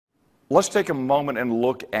Let's take a moment and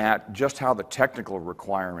look at just how the technical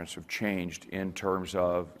requirements have changed in terms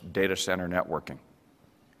of data center networking.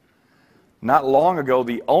 Not long ago,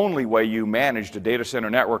 the only way you managed a data center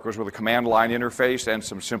network was with a command line interface and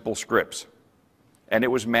some simple scripts. And it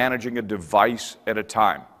was managing a device at a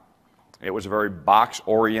time. It was a very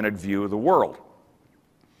box-oriented view of the world.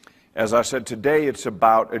 As I said, today it's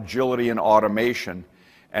about agility and automation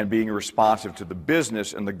and being responsive to the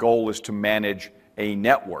business, and the goal is to manage a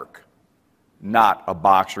network, not a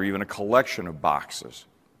box or even a collection of boxes.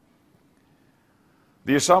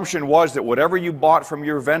 The assumption was that whatever you bought from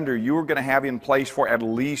your vendor, you were going to have in place for at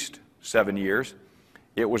least 7 years.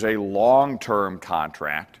 It was a long-term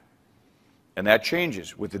contract, and that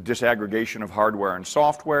changes with the disaggregation of hardware and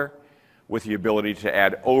software, with the ability to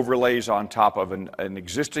add overlays on top of an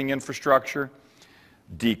existing infrastructure,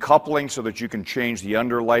 decoupling so that you can change the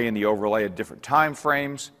underlay and the overlay at different time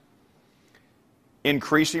frames.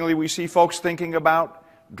 Increasingly, we see folks thinking about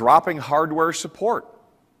dropping hardware support.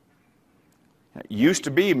 It used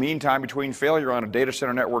to be mean time between failure on a data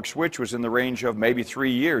center network switch was in the range of maybe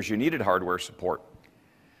 3 years. You needed hardware support.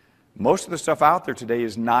 Most of the stuff out there today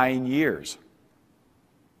is 9 years.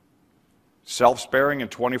 Self-sparing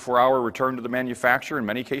and 24-hour return to the manufacturer, in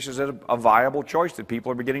many cases, is a viable choice that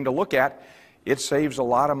people are beginning to look at. It saves a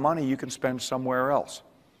lot of money you can spend somewhere else.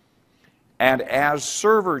 And as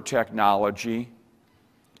server technology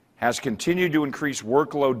has continued to increase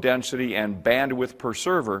workload density and bandwidth per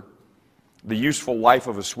server, the useful life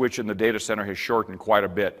of a switch in the data center has shortened quite a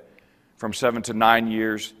bit, from 7 to 9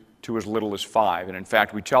 years to as little as 5. And in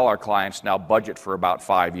fact, we tell our clients now budget for about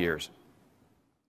 5 years.